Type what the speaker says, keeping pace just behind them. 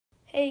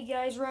Hey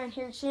guys, Ryan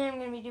here. Today I'm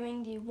going to be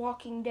doing the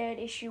Walking Dead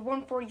issue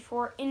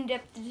 144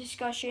 in-depth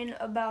discussion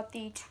about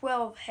the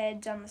 12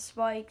 heads on the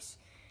spikes.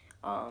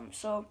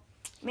 So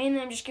mainly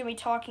I'm just going to be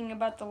talking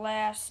about the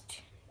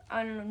last,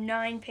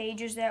 9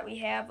 pages that we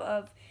have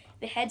of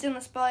the heads on the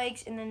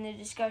spikes and then the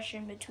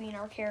discussion between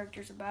our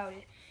characters about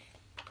it.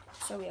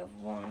 So we have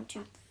 1,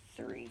 2,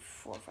 3,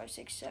 4, 5,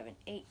 6, 7,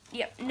 8,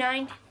 yep,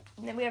 9.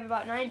 And then we have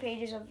about 9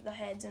 pages of the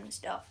heads and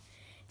stuff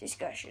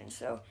discussion.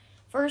 So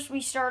first,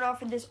 we start off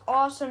with this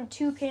awesome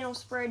two-panel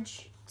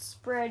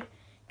spread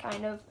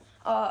kind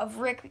of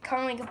Rick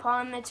coming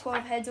upon the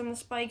 12 heads on the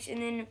spikes,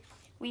 and then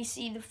we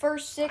see the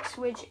first 6,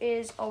 which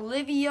is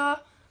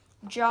Olivia,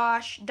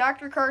 Josh,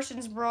 Dr.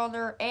 Carson's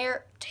brother,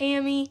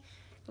 Tammy,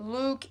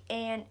 Luke,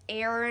 and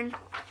Aaron.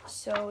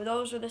 So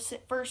those are the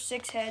first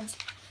 6 heads,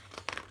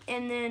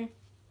 and then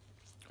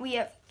we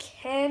have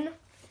Ken,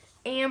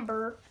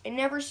 Amber, it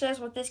never says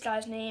what this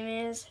guy's name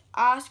is,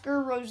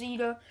 Oscar,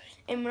 Rosita,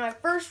 and when I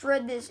first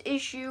read this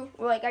issue,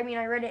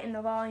 I read it in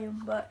the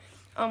volume, but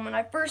when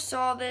I first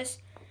saw this,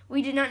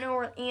 we did not know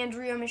where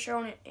Andrea,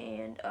 Michonne,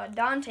 and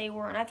Dante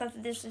were, and I thought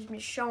that this was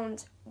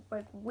Michonne's,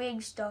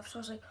 wig stuff, so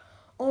I was like,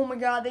 oh my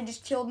god, they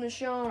just killed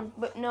Michonne,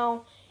 but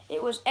no,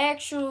 it was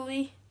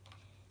actually,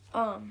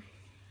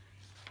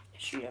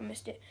 shoot, I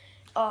missed it,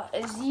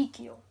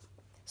 Ezekiel.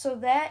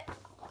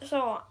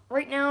 So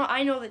right now,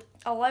 I know that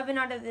 11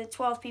 out of the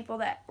 12 people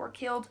that were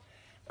killed.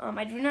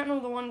 I do not know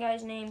the one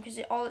guy's name because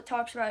all it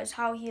talks about is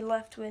how he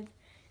left with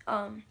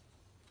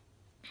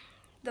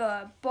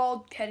the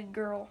bald-headed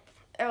girl.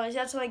 Or at least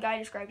that's how the guy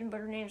described him, but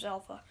her name's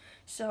Alpha.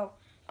 So,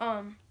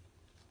 and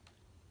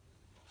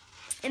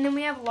then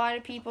we have a lot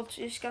of people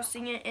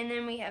discussing it. And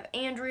then we have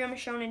Andrea,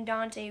 Michonne, and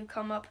Dante who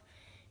come up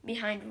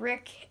behind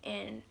Rick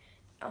and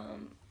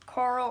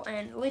Carl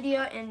and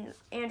Lydia. And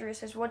Andrea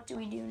says, "What do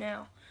we do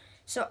now?"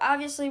 So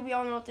obviously we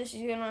all know what this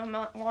is going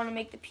to want to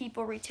make the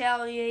people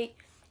retaliate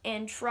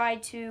and try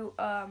to,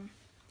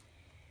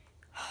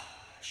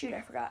 shoot,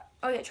 I forgot.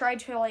 Oh yeah, try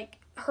to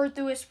hurt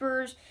the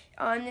Whisperers.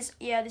 And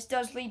this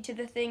does lead to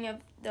the thing of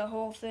the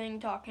whole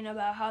thing talking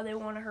about how they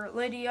want to hurt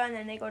Lydia and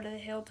then they go to the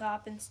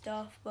hilltop and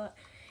stuff. But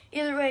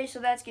either way, so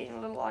that's getting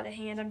a little out of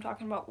hand. I'm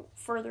talking about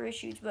further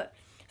issues. But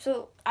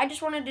so I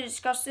just wanted to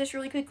discuss this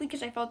really quickly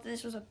because I felt that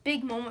this was a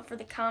big moment for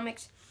the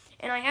comics.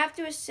 And I have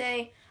to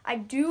say, I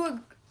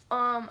do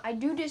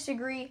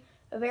disagree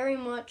very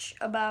much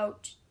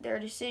about their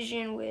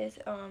decision with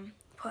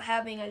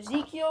having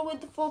Ezekiel with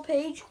the full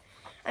page.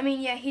 I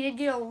mean, yeah, he did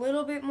get a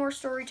little bit more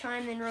story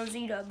time than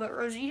Rosita, but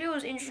Rosita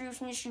was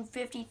introduced in issue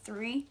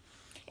 53,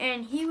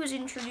 and he was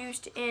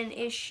introduced in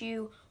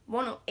issue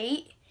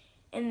 108,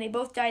 and they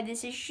both died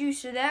this issue,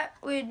 so that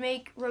would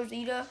make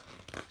Rosita,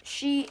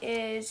 she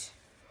is,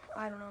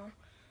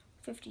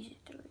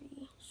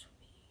 53.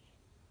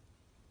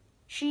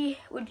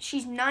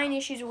 She's 9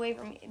 issues away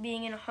from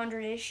being in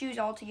 100 issues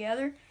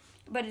altogether.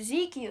 But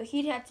Ezekiel,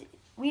 we'd have to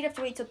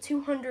wait till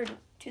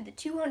the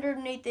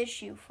 208th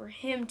issue for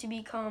him to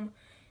become,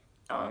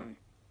 for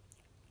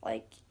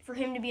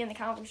him to be in the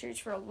comic series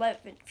for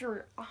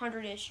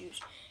 100 issues.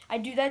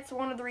 That's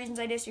one of the reasons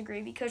I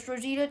disagree, because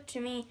Rosita, to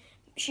me,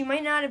 she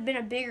might not have been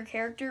a bigger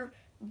character,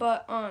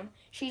 but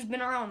she's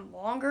been around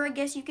longer, I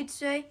guess you could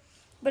say.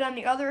 But on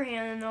the other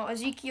hand, though,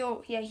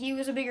 Ezekiel, yeah, he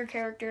was a bigger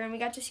character, and we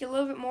got to see a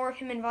little bit more of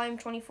him in Volume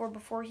 24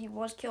 before he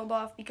was killed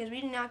off, because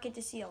we did not get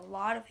to see a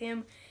lot of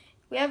him.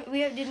 We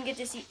didn't get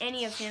to see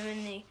any of him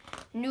in the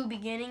New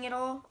Beginning at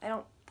all.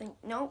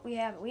 We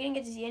haven't. We didn't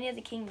get to see any of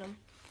the Kingdom.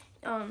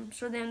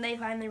 So then they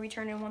finally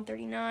returned in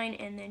 139,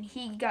 and then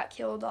he got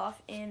killed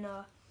off in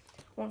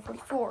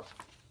 144.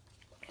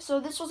 So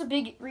this was a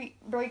big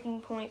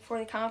breaking point for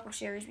the comic book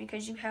series,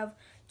 because you have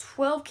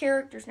 12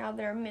 characters now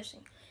that are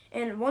missing.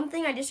 And one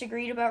thing I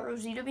disagreed about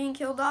Rosita being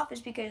killed off is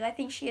because I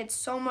think she had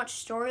so much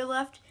story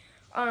left,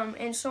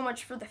 and so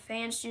much for the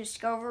fans to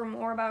discover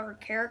more about her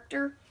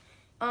character.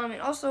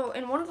 And also,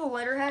 in one of the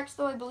letter hacks,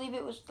 though, I believe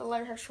it was the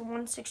letter hacks for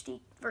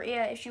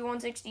issue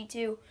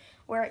 162,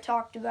 where it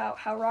talked about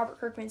how Robert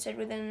Kirkman said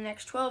within the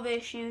next 12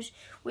 issues,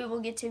 we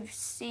will get to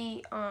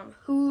see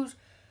who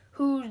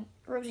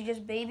Rosita's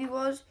baby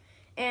was.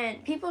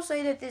 And people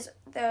say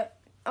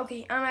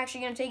okay, I'm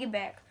actually going to take it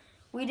back.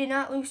 We did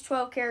not lose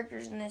 12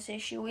 characters in this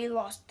issue. We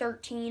lost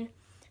 13,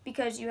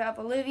 because you have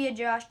Olivia,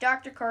 Josh,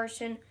 Dr.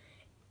 Carson,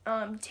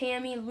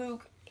 Tammy,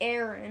 Luke,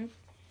 Aaron.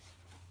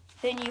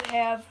 Then you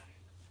have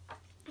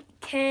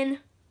Ken,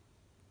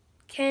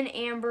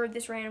 Amber,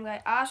 this random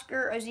guy,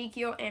 Oscar,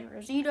 Ezekiel, and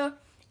Rosita,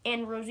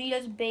 and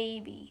Rosita's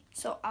baby.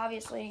 So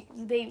obviously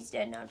the baby's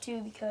dead now too,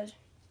 because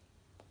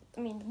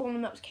the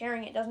woman that was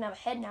carrying it doesn't have a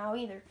head now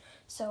either.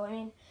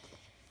 So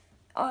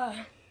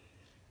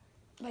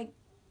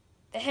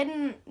the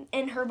head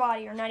and her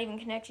body are not even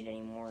connected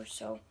anymore.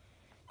 So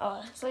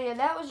yeah,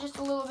 that was just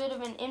a little bit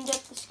of an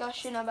in-depth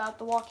discussion about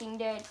The Walking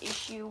Dead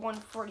issue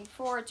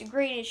 144. It's a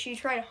great issue.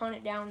 Try to hunt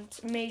it down. It's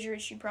a major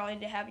issue probably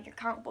to have in your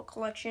comic book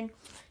collection.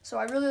 So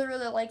I really,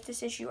 really like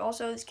this issue.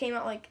 Also, this came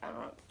out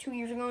 2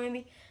 years ago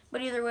maybe.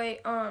 But either way,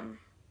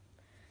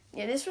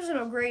 yeah, this was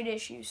a great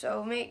issue.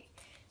 So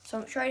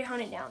So try to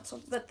hunt it down.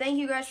 But thank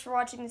you guys for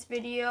watching this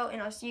video,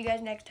 and I'll see you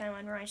guys next time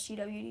on Ryan's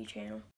CWD channel.